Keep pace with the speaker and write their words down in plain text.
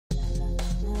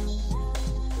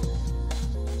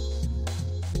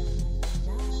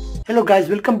Hello guys,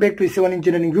 welcome back to SFD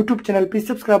Engineering YouTube channel. Please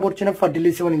subscribe our channel for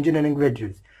daily SFD Engineering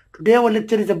videos. Today our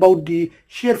lecture is about the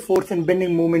shear force and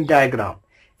bending moment diagram.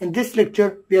 In this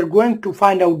lecture, we are going to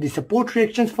find out the support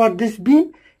reactions for this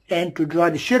beam and to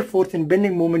draw the shear force and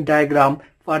bending moment diagram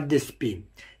for this beam.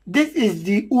 This is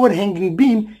the overhanging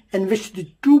beam in which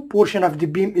the two portion of the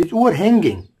beam is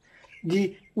overhanging.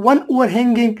 The one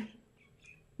overhanging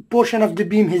portion of the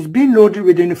beam has been loaded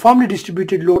with a uniformly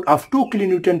distributed load of 2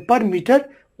 kN per meter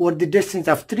over the distance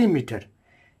of 3 meter.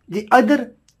 The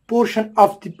other portion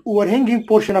of the overhanging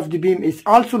portion of the beam is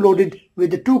also loaded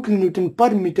with a 2 kN per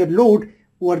meter load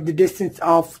over the distance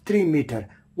of 3 meter,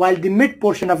 while the mid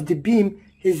portion of the beam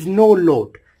is no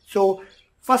load. So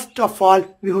first of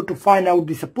all, we have to find out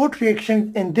the support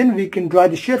reactions and then we can draw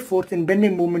the shear force and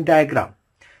bending moment diagram.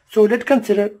 So let's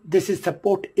consider this is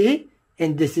support A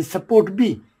and this is support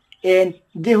B, and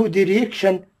they have the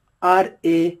reaction RA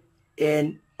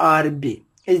and RB.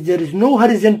 As there is no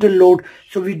horizontal load,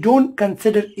 so we don't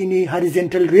consider any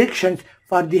horizontal reactions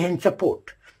for the hinge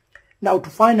support. Now to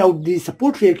find out the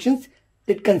support reactions,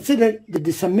 let's consider that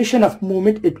the summation of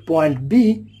moment at point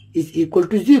B is equal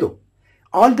to 0.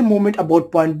 All the moment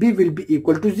about point B will be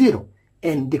equal to 0,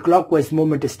 and the clockwise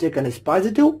moment is taken as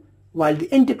positive, while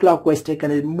the anti-clockwise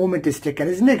moment is taken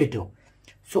as negative.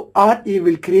 So RA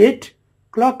will create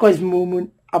clockwise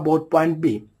movement about point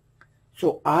B.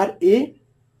 So RA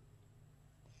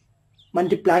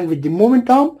multiplying with the moment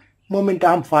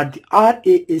arm for the RA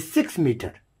is 6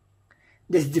 meter.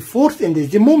 This is the force and this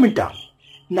is the moment arm.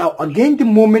 Now again the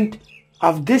moment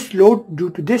of this load, due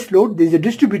to this load there is a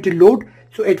distributed load,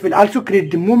 so it will also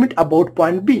create the moment about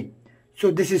point B.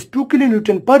 So this is 2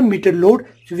 kN per meter load,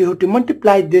 so we have to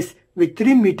multiply this with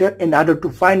 3 meter in order to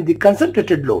find the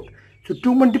concentrated load. So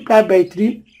 2 multiplied by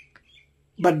 3,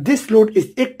 but this load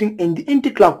is acting in the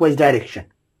anti-clockwise direction,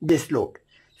 this load.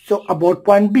 So about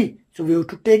point B, so we have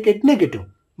to take it negative,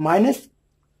 minus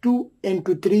 2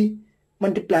 into 3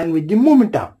 multiplying with the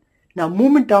moment arm. Now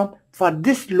moment arm for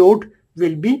this load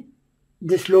will be,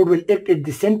 this load will act at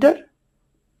the center.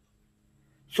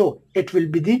 So it will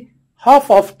be the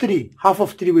half of 3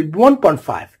 will be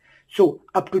 1.5. So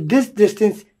up to this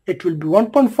distance it will be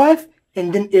 1.5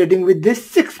 and then adding with this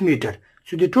 6 meter.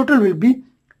 So the total will be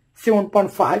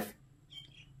 7.5,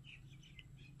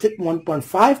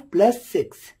 1.5 plus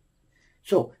 6.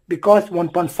 So because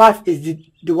 1.5 is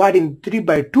dividing 3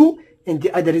 by 2 and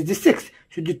the other is the 6.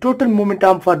 So the total moment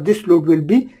arm for this load will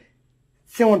be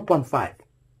 7.5.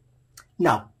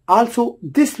 Now also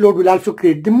this load will also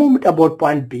create the moment about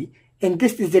point B, and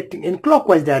this is acting in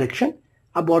clockwise direction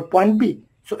about point B.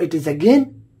 So it is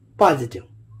again positive.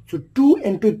 So 2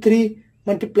 into 3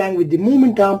 multiplying with the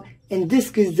moment arm. In this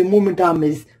case the moment arm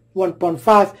is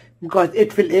 1.5 because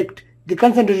it will act, the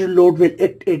concentrated load will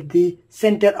act at the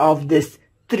center of this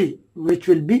 3, which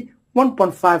will be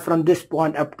 1.5 from this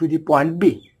point up to the point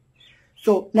B.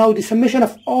 So now the summation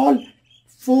of all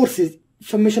forces,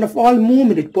 summation of all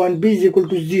moment at point B is equal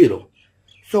to 0.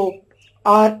 So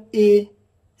RA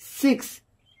 6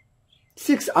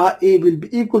 RA will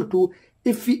be equal to,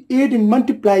 if we add and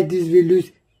multiply these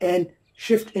values and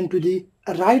shift into the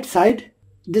right side,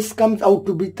 this comes out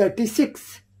to be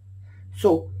 36.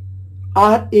 So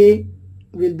RA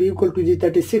will be equal to the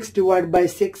 36 divided by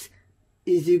 6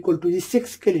 is equal to the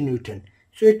 6 kilonewton.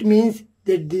 So it means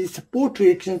that the support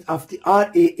reactions of the RA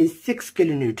is 6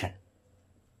 kilonewton.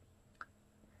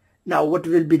 Now what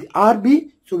will be the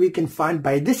RB? So we can find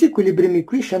by this equilibrium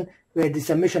equation where the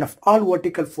summation of all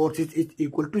vertical forces is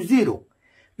equal to 0.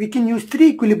 We can use 3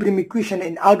 equilibrium equation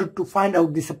in order to find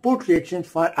out the support reactions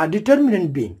for a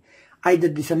determinant beam. Either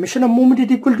the summation of moment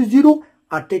is equal to 0,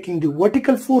 or taking the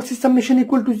vertical forces summation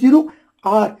equal to 0,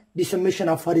 or the summation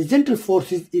of horizontal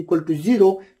forces equal to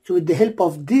 0. So with the help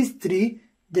of these 3,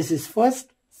 this is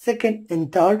first, second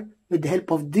and third, with the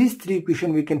help of these 3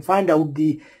 equations we can find out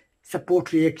the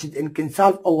support reactions and can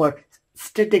solve our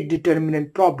static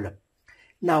determinant problem.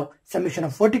 Now summation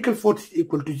of vertical force is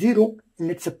equal to 0, and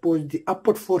let's suppose the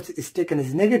upward force is taken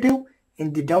as negative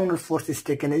and the downward force is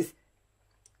taken as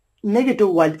negative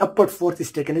while the upward force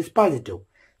is taken as positive.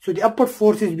 So the upward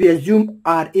forces, we assume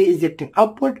RA is acting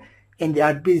upward and the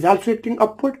RB is also acting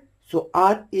upward. So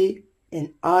RA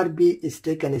and RB is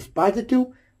taken as positive,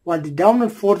 while the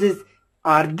downward forces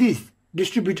are these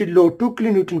distributed load 2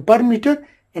 kN per meter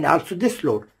and also this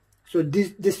load. So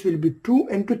this will be 2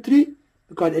 into 3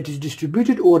 because it is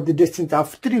distributed over the distance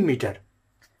of 3 meter.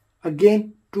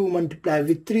 Again 2 multiplied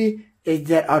with 3 as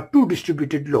there are 2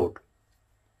 distributed load.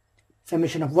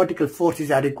 Summation of vertical forces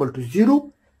are equal to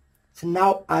 0. So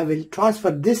now I will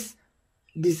transfer these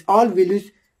all values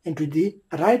into the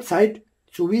right side.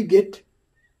 So we get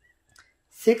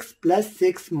 6 plus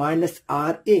 6 minus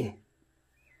RA.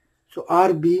 So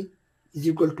RB is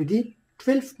equal to the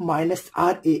 12 minus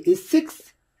RA is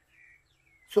 6.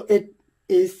 So it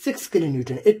is 6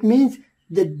 kilonewton. It means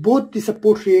that both the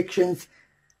support reactions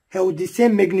have the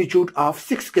same magnitude of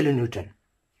 6 kilonewton.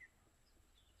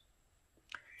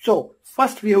 So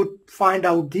first we have to find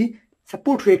out the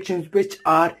support reactions which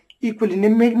are equal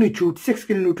in magnitude 6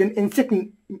 kilonewton and 6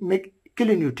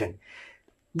 kilonewton.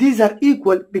 These are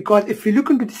equal because if we look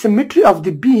into the symmetry of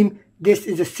the beam, this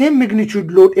is the same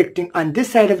magnitude load acting on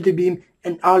this side of the beam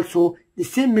and also the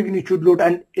same magnitude load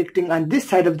acting on this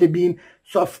side of the beam.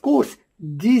 So of course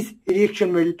these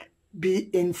reaction will be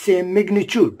in same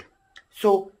magnitude.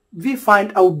 So we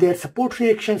find out their support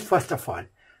reactions first of all.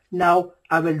 Now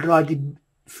I will draw the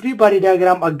free body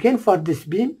diagram again for this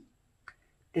beam.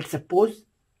 Let's suppose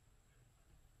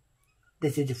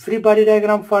this is the free body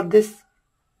diagram for this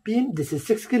beam. This is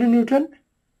 6 kilonewton.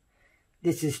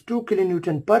 This is 2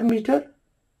 kilonewton per meter.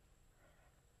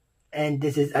 And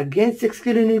this is again 6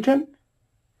 kilonewton.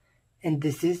 And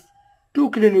this is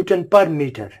 2 kilonewton per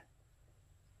meter.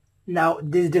 Now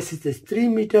this distance is 3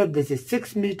 meter, this is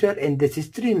 6 meter, and this is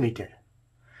 3 meter.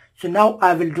 So now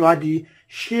I will draw the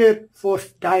shear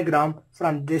force diagram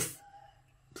from this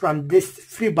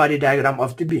free body diagram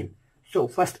of the beam. So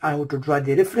first I have to draw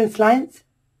the reference lines.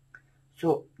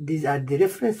 So these are the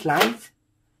reference lines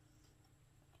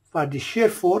for the shear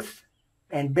force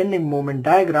and bending moment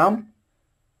diagram.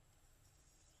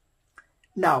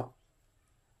 Now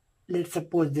let's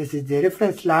suppose this is the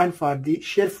reference line for the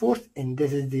shear force and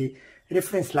this is the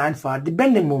reference line for the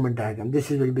bending moment diagram. This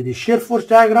will be the shear force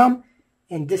diagram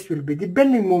and this will be the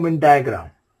bending moment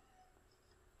diagram.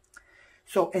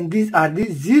 So and these are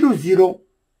the 0, 0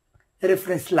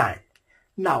 reference line.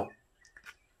 Now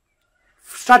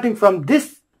starting from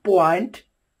this point,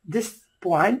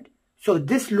 so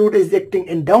this load is acting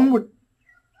in downward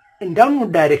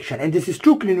direction and this is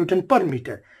 2 kilonewton per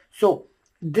meter. So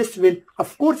this will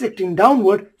of course acting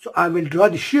downward, so I will draw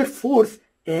the shear force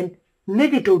in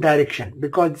negative direction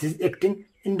because this is acting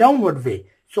in downward way.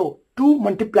 So 2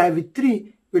 multiplied with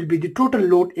 3 will be the total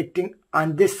load acting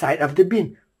on this side of the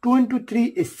beam. 2 into 3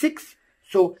 is 6.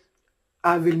 So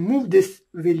I will move this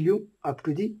value up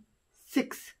to the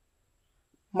 6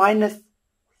 minus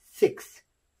 6.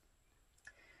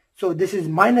 So this is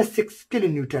minus 6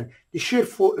 kilonewton. The shear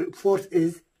force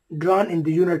is drawn in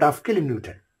the unit of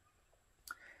kilonewton.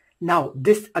 Now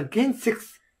this again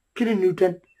 6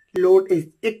 kilonewton load is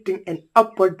acting in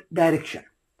upward direction.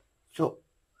 So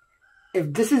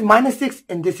if this is minus 6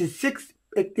 and this is 6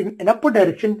 acting in upward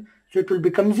direction, so it will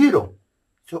become 0.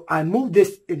 So I move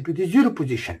this into the 0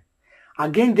 position.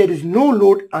 Again there is no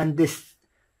load on this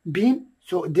beam,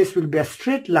 so this will be a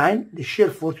straight line. The shear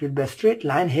force will be a straight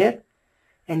line here.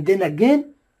 And then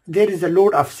again there is a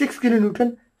load of 6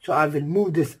 kilonewton, so I will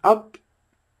move this up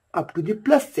to the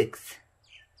plus 6.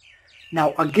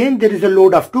 Now again there is a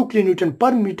load of 2 kilonewton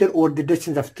per meter over the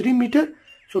distance of 3 meter.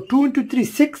 So 2 into 3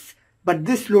 6, but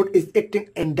this load is acting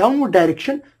in downward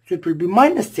direction, so it will be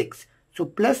minus 6. So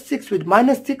plus 6 with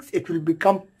minus 6, it will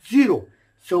become 0.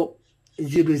 So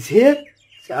 0 is here,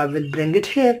 so I will bring it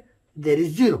here, there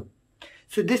is 0.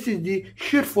 So this is the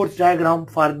shear force diagram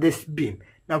for this beam.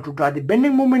 Now to draw the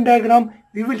bending moment diagram,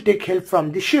 we will take help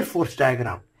from the shear force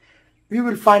diagram. We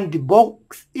will find the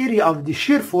box area of the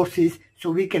shear forces, so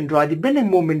we can draw the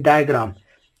bending moment diagram.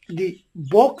 The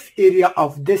box area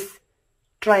of this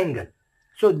triangle.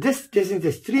 So this distance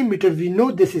is 3 meter. We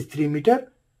know this is 3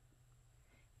 meter.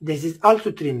 This is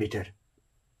also 3 meter.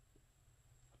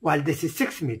 While this is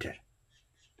 6 meter.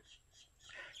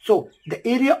 So the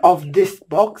area of this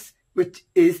box, which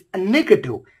is a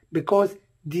negative, because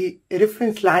the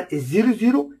reference line is 0,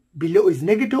 0, below is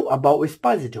negative, above is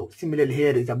positive. Similarly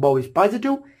here is above is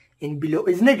positive and below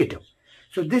is negative.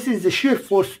 So this is the shear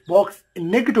force box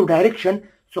in negative direction.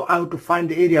 So I have to find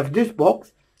the area of this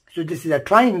box. So this is a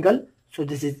triangle. So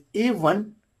this is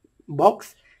A1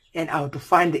 box, and I have to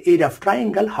find the area of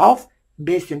triangle, half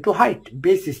base into height.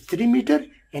 Base is 3 meter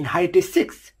and height is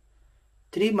 6.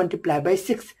 3 multiplied by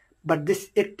 6. But this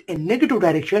act in negative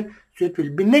direction, so it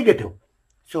will be negative.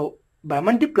 So by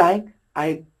multiplying,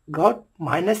 I got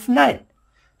minus 9.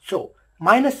 So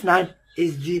minus 9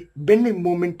 is the bending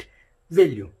moment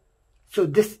value. So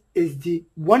this is the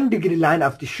 1 degree line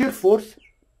of the shear force.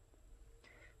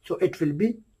 So it will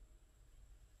be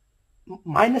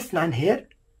minus 9 here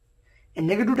in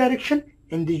negative direction,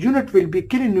 and the unit will be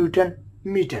kilonewton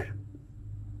meter.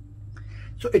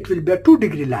 So it will be a 2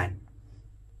 degree line.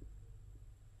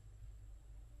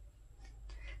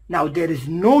 Now there is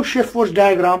no shear force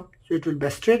diagram, so it will be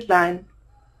a straight line.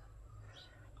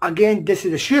 again, this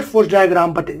is a shear force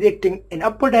diagram, but it's acting in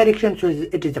upward direction, so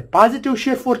it is a positive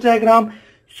shear force diagram,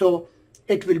 so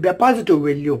it will be a positive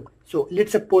value. So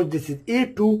let's suppose this is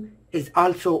A2 is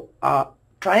also a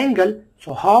triangle,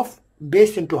 so half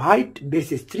base into height,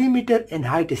 base is 3 meter and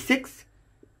height is 6,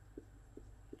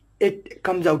 it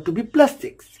comes out to be plus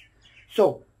 6.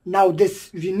 So now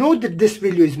this, we know that this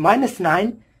value is minus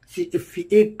 9. See, if we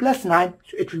add plus 9,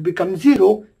 so it will become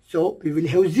 0, so we will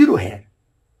have 0 here.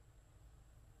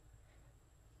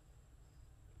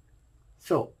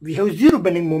 So we have 0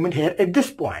 bending moment here at this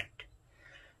point.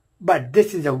 But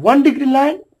this is a 1 degree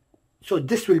line, so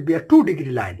this will be a 2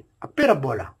 degree line, a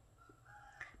parabola.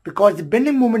 Because the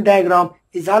bending moment diagram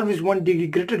is always 1 degree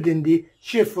greater than the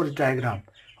shear force diagram.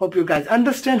 Hope you guys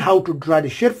understand how to draw the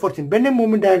shear force and bending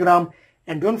moment diagram.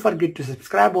 And don't forget to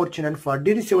subscribe our channel for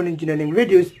DD7 engineering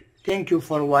videos. Thank you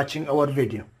for watching our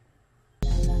video.